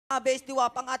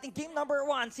Bestiwap ang ating game number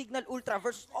 1, Cignal Ultra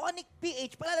versus Onic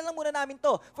PH. Palala lang muna namin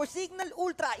to. For Cignal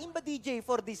Ultra, Imba DJ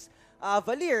for this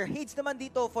Valir. Hades naman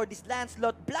dito for this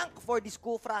Lancelot. Blank for this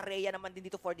Kufra. Rhea naman din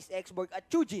dito for this Xborg. At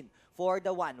Chujin for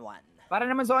the 1-1. Para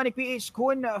naman sa Onic PH,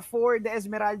 Kun for the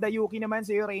Esmeralda, Yuki naman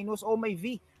sa Uranus, o may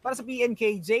V. Para sa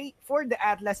PNKJ, for the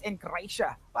Atlas, and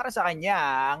Kreisha. Para sa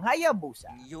kanyang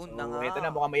Hayabusa. Yun so, na nga. Ito na,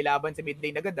 mukhang may laban sa mid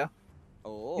lane agad.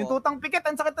 Oo. Yung tutang pikit,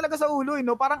 ang sakit talaga sa ulo,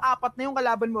 no? Parang 4 na yung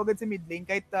kalaban mo agad sa mid lane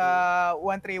kahit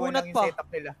 1-3-1 lang yung setup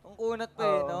nila. Ang kunat pa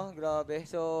no? Grabe.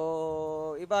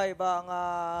 So, iba-iba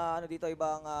ang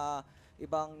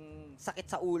ibang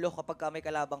sakit sa ulo kapag may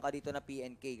kalabang ka dito na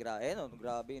PNK. Grabe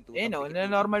yung tutang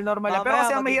pikit. Normal lang. Pero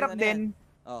kasi ang mahirap din,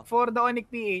 for the Onic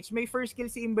PH, may first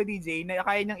kill si Imba DJ na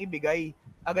kaya niyang ibigay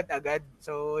agad-agad.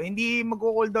 So, hindi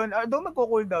magko-cooldown,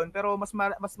 magko-cooldown, pero mas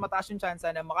mataas yung chance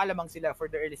na makalamang sila for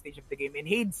the early stage of the game. And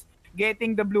Hades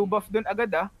getting the blue buff dun agad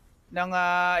ng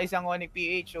isang Onic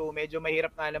PH. So, medyo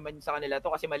mahirap nga naman sa kanila to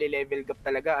kasi mali-level gap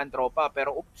talaga ang tropa.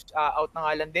 Pero out na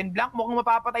nga lang din. Blank mukhang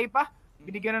mapapatay pa.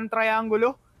 Binigyan ng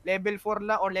triangulo. Level 4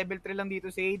 lang or level 3 lang dito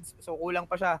si Hades. So, kulang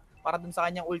pa siya para dun sa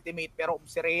kanyang ultimate. Pero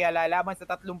si Rhea lalaban sa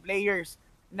 3 players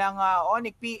ng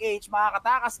Onic PH.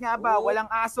 Makakatakas nga ba? Walang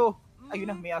aso. Ayun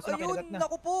na, may aso na kinagat na.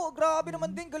 Naku po, grabe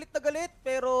naman din, galit na galit.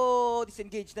 Pero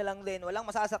disengage na lang din. Walang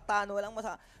masasaktan, walang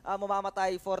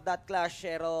mamamatay for that clash.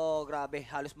 Pero grabe,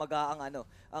 halos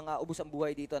ang ubos ang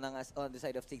buhay dito on the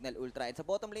side of Cignal Ultra. And sa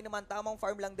bottom lane naman, tamang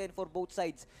farm lang din for both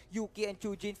sides. Yuki and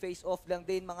Chujin face off lang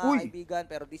din mga kaibigan,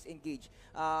 pero disengage.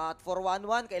 At for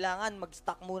 1-1, kailangan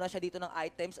mag-stock muna siya dito ng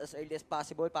items as early as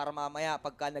possible para mamaya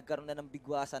pagka nagkaroon na ng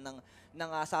bigwasan ng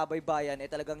sabay bayan,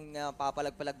 talagang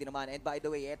papalag-palag din naman. And by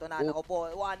the way, eto na, po,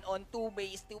 1-on-2,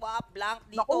 Bestiwap, Blank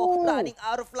dito, running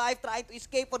out of life, trying to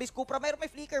escape for this Cupra. Mayroon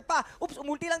may flicker pa. Oops,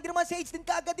 umulti lang din naman si Hades din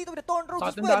kaagad dito with the Thorn Rose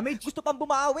as well. Gusto pang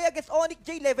bumawi against Onic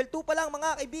J. Level 2 pa lang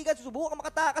mga kaibigan. Susubukan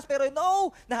makatakas pero no!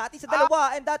 Nahati sa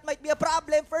dalawa and that might be a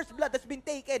problem. First blood has been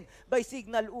taken by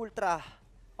Cignal Ultra.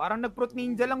 Parang nag-Fruit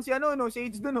Ninja lang si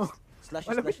Hades dun,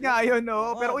 Malapit nga yun,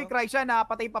 Pero Kreisha,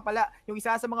 napatay pa pala yung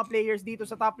isa sa mga players dito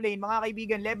sa top lane. Mga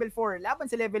kaibigan, level 4, laban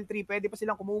sa level 3, pwede pa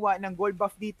silang kumuha ng gold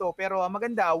buff dito. Pero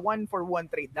maganda, 1-for-1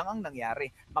 trade lang ang nangyari.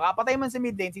 Makapatay man sa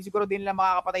mid lane, sisiguro din lang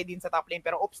makakapatay din sa top lane.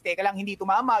 Pero teka lang, hindi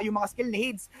tumama yung mga skill ni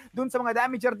Hades dun sa mga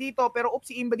damager dito. Pero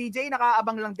si Imba DJ,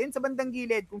 nakaabang lang din sa bandang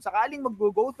gilid. Kung sakaling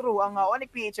mag-go through ang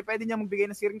Onic PH, pwede niya magbigay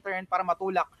ng searing turn para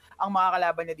matulak ang mga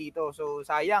kalaban niya dito. So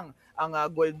sayang ang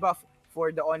gold buff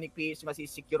for the Onic PH,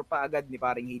 masisecure pa agad ni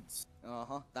paring Hades.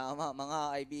 Tama mga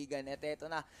kaibigan. At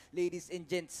eto na, ladies and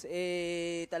gents,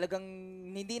 talagang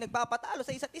hindi nagpapatalo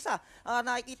sa isa't isa.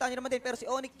 Nakikita niyo naman din, pero si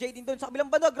Onic J din doon sa kabilang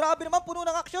banda. Grabe naman, puno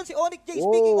ng aksyon si Onic J.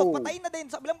 Speaking of, patay na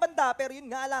din sa kabilang banda. Pero yun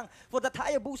nga lang, for that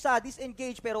Hayabusa,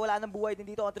 disengage, pero wala nang buhay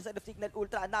din dito on the side of Cignal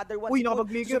Ultra. Another one,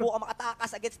 subukan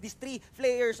makatakas against these 3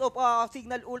 players of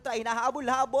Cignal Ultra.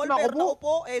 Hinahabol-habol, pero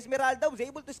naupo, Esmeralda was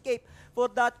able to escape for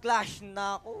that clash.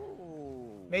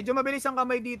 Medyo mabilis ang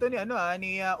kamay dito ni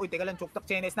teka lang, Chuktak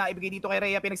Chenes na ibigay dito kay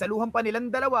Rhea. Pinagsaluhan pa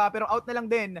nilang dalawa pero out na lang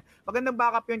din. Magandang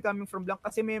backup yun coming from Blank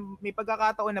kasi may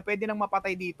pagkakataon na pwede nang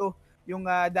mapatay dito yung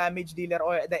damage dealer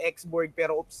or the Xborg.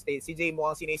 Pero si Jay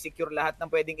mukhang sinesecure lahat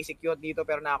ng pwedeng isecure dito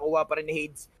pero nakakuha pa rin ni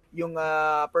Hades yung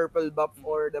purple buff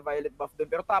or the violet buff doon.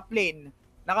 Pero top lane,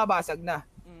 nakabasag na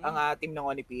ang team ng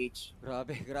Onic PH.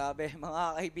 Grabe mga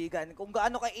kaibigan. Kung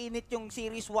gaano kainit yung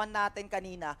Series 1 natin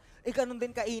kanina, ganun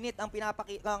din kainit ang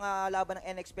laban ng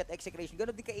NXP at Execration.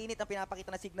 Ganun din kainit ang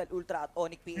pinapakita ng Cignal Ultra at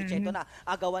Onic PH. Ito na,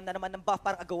 agawan na naman ng buff.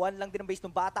 Parang agawan lang din ng base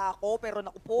ng bata ako. Pero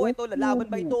naku po, ito, lalaban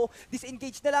ba ito?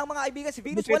 Disengage na lang mga kaibigan. Si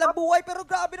Venus walang buhay, pero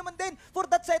grabe naman din for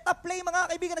that setup play mga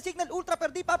kaibigan ng Cignal Ultra.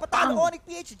 Pero di papatalo Onic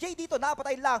PH. J dito,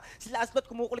 napatay lang. Si Lancelot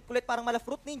kumukulit-kulit parang mala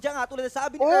fruit ninja nga tulad na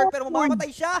sabi ni Earl, pero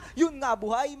mamamatay siya. Yun nga,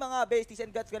 buhay mga besties,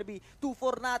 and that's gonna be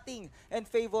 2-4 in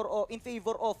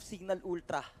favor of Cignal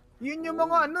Ultra. Yun yung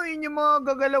mga yun yung mga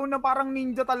gagalaw na parang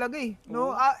ninja talaga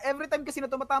no? Every time kasi na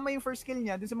tumatama yung first skill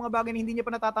niya dun sa mga bagay na hindi niya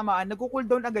pa natatamaan,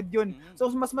 nagko-cooldown agad yun. So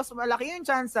mas malaki yung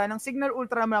chance ng Cignal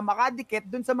Ultra na makadikit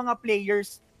dun sa mga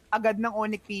players agad ng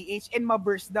Onic PH and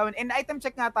ma-burst down. And item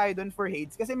check nga tayo dun for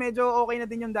Hades kasi medyo okay na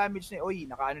din yung damage niya.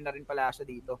 Nakaano na rin pala siya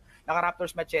dito.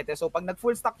 Naka-Raptors Machete. So pag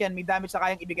nag-full stack yan, may damage na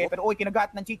kayang ibigay. Pero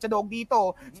kinagat ng Chicha Dog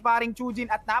dito. Sparring Chujin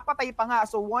at napatay pa nga.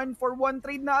 So 1-for-1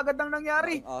 trade na agad ang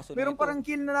nangyari. Meron parang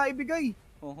kill na naibigay.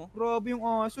 Grabe yung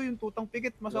aso, yung tutang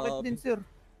pikit. Masakit din, sir.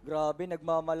 Grabe,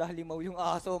 nagmamalahalimaw yung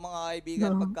aso mga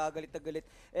kaibigan pagkagalit na galit.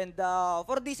 And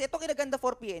for this, ito kinaganda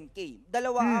for PNK.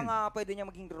 Dalawa ang pwede niya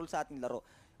maging role sa ating laro.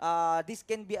 This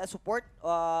can be a support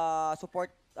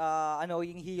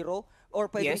yung hero or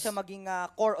pwede siya maging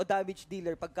core o damage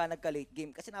dealer pagka nagka-late game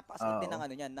kasi napakasakit din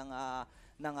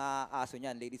ng ng aso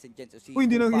niyan, ladies and gents. Si Uy,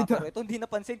 hindi Kupa, nakita. pero ito hindi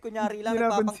napansin, kunyari lang, Hindi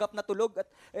nagpapanggap na tulog. At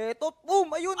eto,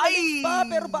 boom, ayun, nalis pa.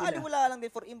 Pero wala lang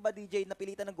din for Imba DJ,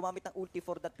 napilitan ng gumamit ng ulti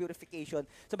for that purification.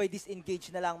 Sabay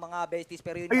disengage na lang mga besties.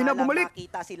 Pero yun ayun nga na, lang, bumalik.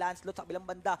 nakita si Lancelot sa kabilang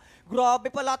banda.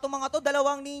 Grabe pala itong mga to,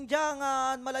 dalawang ninja,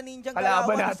 mala ninjang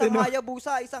Kalaban galawan, natin, isang no?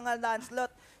 Hayabusa, isang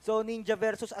Lancelot. So, ninja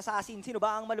versus assassin. Sino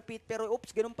ba ang malupit? Pero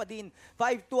oops, ganun pa din.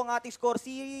 5-2 ang ating score.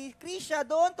 Si Krisha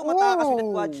doon, tumatakas with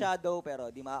that quad shadow. Pero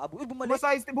di maaabot. Bumalik.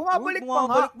 Bumabalik pa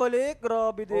nga. Bumabalik.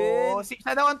 Grabe din.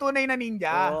 Siya daw ang tunay na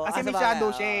ninja. Kasi may shadow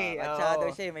siya eh. Shadow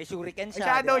siya. May shuriken siya. May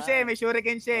shadow siya, may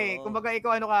shuriken siya eh. Oo. Kumbaga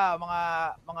ikaw ano ka,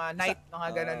 mga knight, mga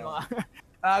ganun, mga...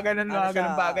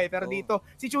 ganun bagay. Pero dito,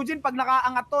 si Chujin pag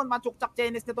nakaangat to, machukchak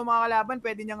chenes nito mga kalaban,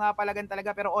 pwede niya nga palagan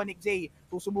talaga. Pero Onic J,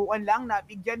 susubukan lang na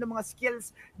bigyan ng mga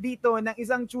skills dito ng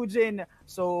isang Chujin.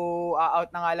 So,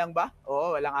 out na nga lang ba?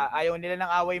 Oo, ayaw nila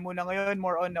ng away muna ngayon.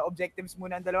 More on objectives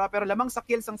muna ang dalawa. Pero lamang sa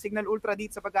kills ang Cignal Ultra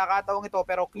dito sa pagkakataong ito.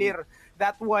 Pero clear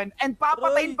that one. And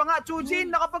papatayin pa nga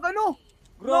Chujin, nakapag ano?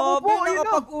 Grabe,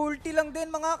 nakapag-ulti lang din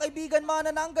mga kaibigan.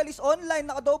 Manananggal is online,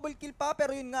 naka-double kill pa.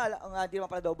 Pero yun nga, di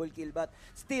naman pala double kill. But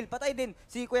still, patay din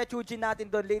si Kuya Chujin natin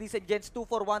doon. Ladies and gents,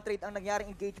 2-for-1 trade ang nangyaring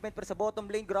engagement. Pero sa bottom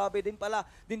lane, grabe din pala.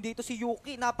 Din dito si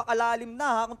Yuki, napakalalim na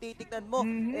ha, kung titignan mo.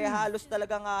 Halos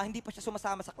talagang hindi pa siya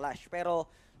sumasama sa clash. Pero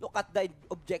look at the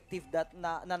objective that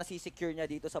na nasisecure niya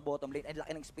dito sa bottom lane. And laki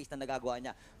ng space na nagagawa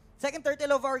niya. Second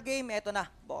turtle of our game, eto na.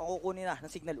 Baka kukunin na ng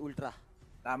Cignal Ultra.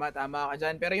 Tama ka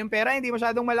dyan. Pero yung pera hindi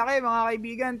masyadong malaki, mga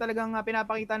kaibigan. Talagang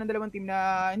pinapakita ng dalawang team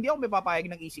na hindi ako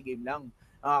papayag ng easy game lang,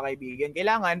 mga kaibigan.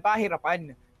 Kailangan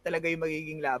pahirapan talaga yung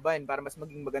magiging laban para mas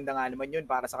maging maganda nga naman yun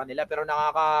para sa kanila. Pero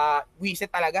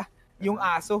nakaka-wisit talaga yung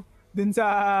aso dun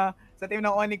sa team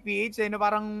ng Onic PH. No,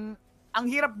 parang ang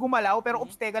hirap gumalaw, pero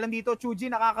teka lang dito, Chuji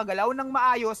nakakagalaw ng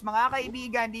maayos. Mga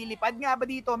kaibigan, dilipad nga ba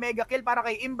dito? Mega kill para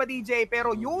kay Imba DJ,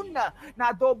 pero yun na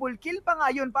double kill pa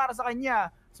nga yun para sa kanya.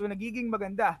 So nagiging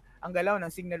maganda ang galaw ng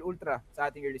Cignal Ultra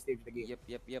sa ating early stage of the game.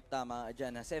 Yep, tama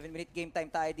dyan. 7-minute game time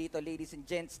tayo dito, ladies and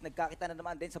gents. Nagkakita na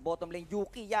naman din sa bottom lane.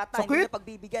 Yuki yata, hindi na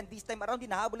pagbibigyan. This time around,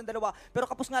 hinahabol ng dalawa. Pero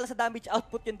kapos nga lang sa damage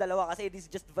output yung dalawa kasi this is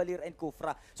just Valir and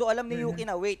Kufra. So alam ni Yuki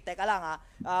na, wait, teka lang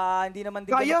hindi naman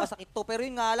din ganun kasakit to. Pero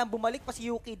yun nga lang, bumalik pa si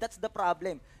Yuki, that's the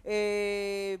problem.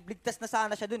 Ligtas na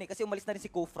sana siya dun kasi umalis na rin si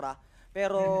Kufra.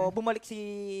 Pero bumalik si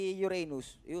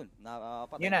Uranus. Yun,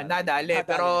 napatay. Yun nadali.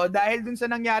 Pero dahil dun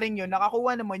sa nangyaring yun,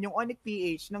 nakakuha naman yung Onic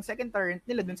PH ng second turn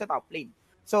nila dun sa top lane.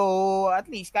 So, at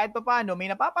least, kahit pa paano,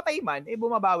 may napapatay man,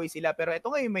 bumabawi sila. Pero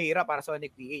ito ngayon mahirap para sa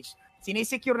Onic PH.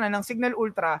 Sinisecure na ng Cignal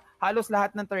Ultra halos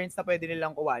lahat ng turns na pwede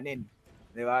nilang kuwanin.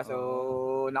 Diba?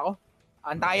 So, nako.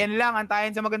 Antayan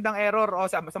sa magandang error.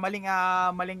 O, sa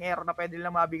maling error na pwede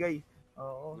nilang mabigay.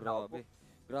 Oo. Grabe.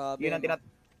 Yun ang ito na.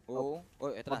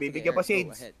 Mabibigyan pa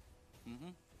shades.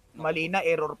 Mali na,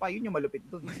 error pa. Yun yung malupit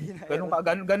dun.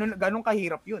 Ganun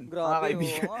kahirap yun. Grabe,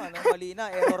 mali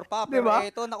na, error pa. Pero diba?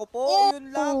 ito, naku po,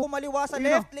 yun lang, kumaliwa sa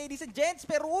left, ladies and gents.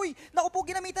 Pero uy, naku po,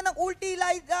 ginamitan ng ulti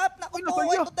light up. Naku po,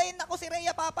 ito din, naku si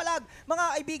Rhea papalag. Mga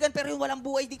kaibigan, pero yung walang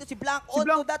buhay dito si Blanc.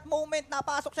 To that moment,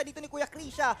 napasok siya dito ni Kuya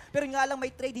Krisha. Pero yun nga lang,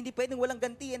 may trade, hindi pwedeng walang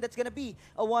ganti. And that's gonna be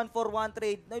a 1-for-1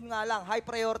 trade. Yun nga lang, high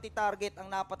priority target ang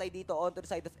napatay dito on the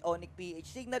side of Onic PH.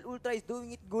 Cignal Ultra is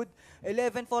doing it good.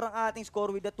 11-4 ang ating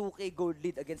score with the 2K gold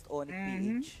lead against Onic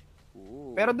PH.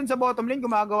 Pero dun sa bottom lane,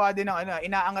 gumagawa din ng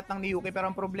inaangat ng ni Yuki. Pero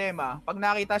ang problema, pag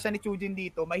nakita siya ni Chujin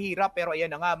dito, mahirap. Pero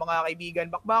ayan na nga, mga kaibigan,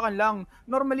 bakbakan lang.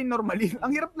 Normalin.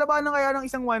 Ang hirap labanan kaya ng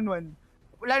isang 1-1.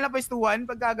 Wala na pa 2-1,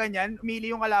 pagka ganyan,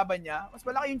 umili yung kalaban niya, mas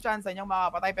malaki yung chance niyang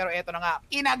makapatay. Pero eto na nga,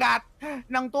 kinagat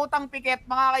ng tutang piket,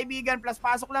 mga kaibigan, plus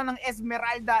pasok lang ng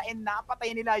Esmeralda and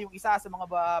napatay nila yung isa sa mga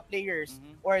players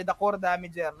or the core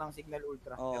damager ng Cignal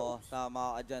Ultra. Oo,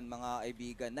 tama ka dyan, mga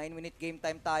kaibigan. 9-minute game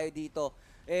time tayo dito.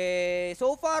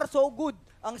 So far, so good.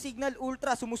 Ang Cignal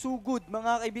Ultra sumusugod,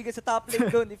 mga kaibigan, sa top lane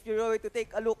doon if you're going to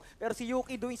take a look. Pero si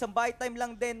Yuki doing some buy time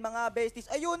lang din, mga besties.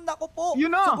 Ayun, naku po.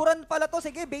 Siguran pala to.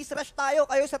 Sige, base rush tayo.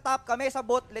 Kayo sa top, kami sa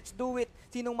bot. Let's do it.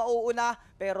 Sinong mauuna?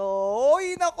 Pero,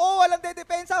 oy, naku, walang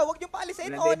dedepensa. Huwag niyong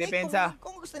paalisin.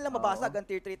 Kung gusto nila mabasag ang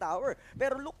tier 3 tower.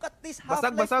 Pero look at this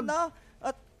half-life na.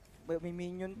 At may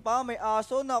minion pa, may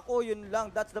aso, nako, yun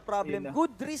lang, that's the problem.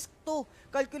 Good risk to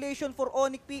calculation for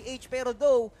Onic PH, pero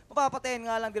though, mapapatayin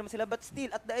nga lang din sila, but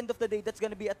still, at the end of the day, that's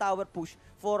gonna be a tower push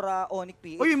for Onic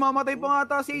PH. Uy, mamatay pa nga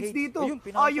ata si H dito.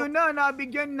 Ayun na,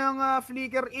 nabigyan ng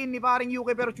flicker in ni paring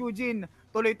Yuki, pero Chujin,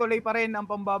 tuloy-tuloy pa rin ang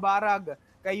pambabarag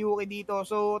kay Yuki dito.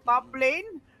 So, top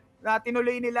lane, na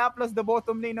tinuloy nila, plus the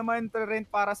bottom lane naman,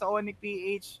 rent para sa Onic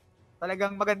PH.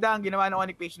 Talagang maganda ang ginawa ng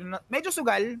Onic PH. Medyo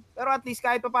sugal, pero at least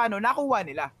kahit pa paano, nakuha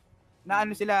nila. Na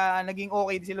ano sila, naging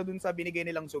okay sila dun sa binigay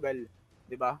nilang sugal.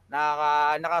 'di ba?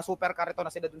 Naka-super karito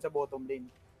na sila dun sa bottom lane.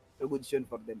 So good yun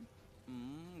for them.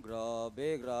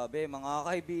 Grabe mga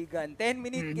kaibigan.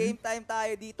 10-minute game time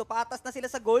tayo dito. Patas na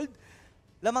sila sa gold.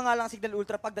 Lamang nga lang Cignal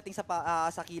Ultra pagdating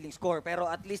sa killing score. Pero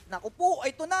at least, naku po,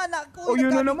 ito na. Yun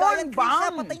na naman,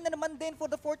 bang! Patay na naman din for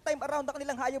the 4th time around ang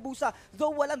kanilang Hayabusa.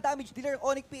 Though walang damage dealer,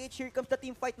 Onic PH, here comes the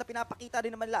team fight na pinapakita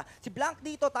din naman nila. Si Blank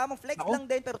dito, tamang flex lang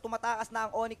din, pero tumatakas na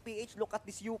ang Onic PH. Look at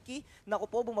this Yuki. Naku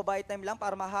po, bumabay time lang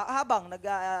para habang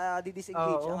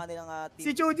nag-disengage ang kanilang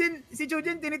team. Si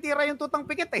Chujin, tinitira yung tutang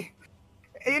pikit eh.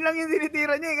 Ayun lang yung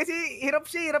tinitira niya eh. Kasi hirap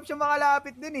siya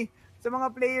makalapit din eh. Sa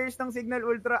mga players ng Cignal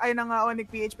Ultra, ay ng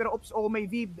Onic PH, pero oops, may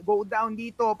Viv, go down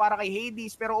dito para kay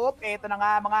Hades, pero eto na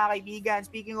nga mga kaibigan,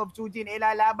 speaking of Chujin,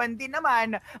 lalaban din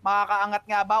naman, makakaangat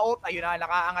nga ba? Ayun na,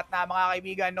 nakaangat na mga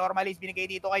kaibigan, normalist, binigay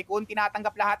dito kay Kun,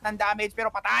 tinatanggap lahat ng damage, pero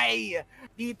patay!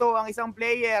 Dito ang isang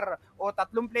player,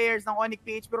 tatlong players ng Onic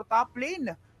PH, pero top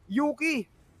lane, Yuki,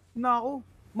 naku,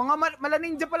 mga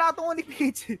mala-ninja pala itong Onic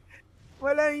PH,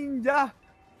 wala ninja,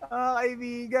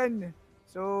 kaibigan.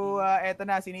 So, eto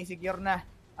na, sinisecure na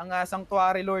ang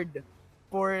Sanctuary Lord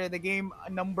for the game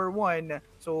number 1.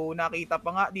 So, nakita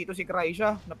pa nga dito si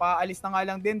Kraisha. Napaalis na nga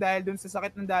lang din dahil dun sa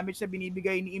sakit ng damage na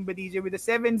binibigay ni Imba DJ with a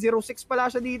 706 pala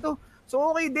siya dito. So,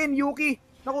 okay din, Yuki.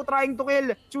 Naku, trying to kill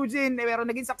Chujin. Pero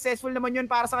naging successful naman yun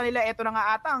para sa kanila. Eto na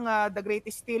nga ata ang the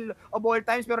greatest steal of all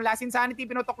times. Pero Last Insanity,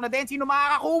 pinutok na din. Sino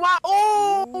makakakuha?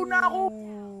 Naku!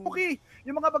 Okay.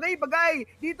 Yung mga bagay-bagay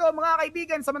dito mga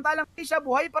kaibigan, samantalang siya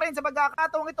buhay pa rin sa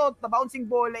pagkakataong ito, na bouncing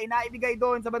ball ay naibigay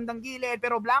doon sa bandang gilid,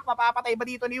 pero Blank, mapapatay ba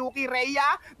dito ni Yuki?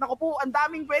 Rhea, naku po, ang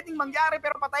daming pwedeng mangyari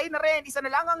pero patay na rin, isa na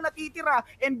lang ang natitira,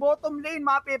 and bottom lane,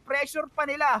 mape-pressure pa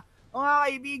nila mga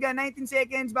kaibigan, 19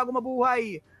 seconds bago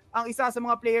mabuhay ang isa sa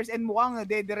mga players and mukhang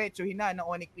dediretsuhin na ng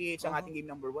Onic PH ang ating game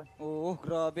number 1.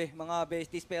 Grabe mga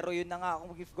besties. Pero yun na nga,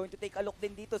 kung we're going to take a look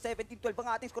din dito, 17-12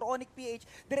 ang ating score. Onic PH,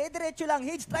 dire-diretso lang.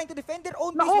 Hage trying to defend their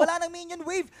own base. Wala nang minion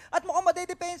wave. At mukhang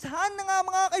madedepensahan na nga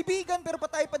mga kaibigan, pero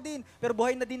patay pa din. Pero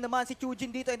buhay na din naman si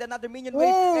Chujin dito and another minion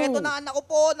wave. Eto na, naku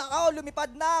po,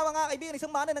 lumipad na mga kaibigan.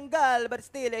 Isang mana ng gal, but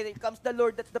still, here comes the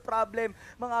Lord. That's the problem.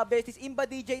 Mga besties, Imba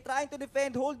DJ trying to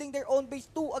defend, holding their own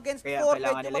base 2 against 4.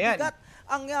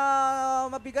 Medyo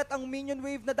mabigat ang minion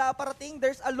wave na daparating.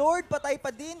 There's a Lord, patay pa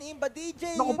din. Imba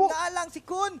DJ, yun nga lang si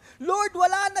Kun. Lord,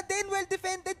 wala na din. Well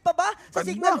defended pa ba? Sa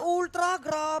Cignal Ultra,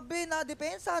 grabe na.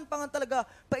 Depensahan pa nga talaga.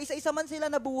 Paisa-isa man sila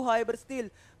nabuhay, but still,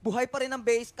 buhay pa rin ang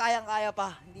base. Kayang-kaya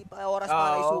pa. Hindi pa oras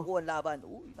para isuko ang laban.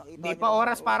 Hindi pa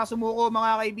oras para sumuko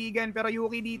mga kaibigan. Pero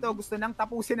Yuki dito gusto nang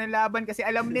tapusin ang laban kasi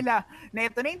alam nila na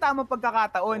ito na yung tamang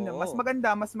pagkakataon. Mas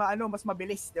maganda, mas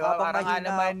mabilis. Diba?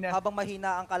 Habang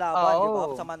mahina ang kalaban, diba?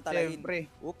 Samantalahin.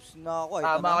 Siyempre. Oops, nako.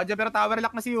 Tama ka dyan, pero tower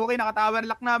lock na si Yuki. Naka-tower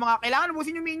lock na. Kailangan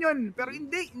ubusin yung minion. Pero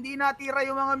hindi natira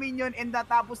yung mga minion. And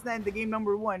natapos na in the game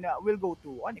number 1 will go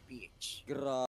to Onic PH.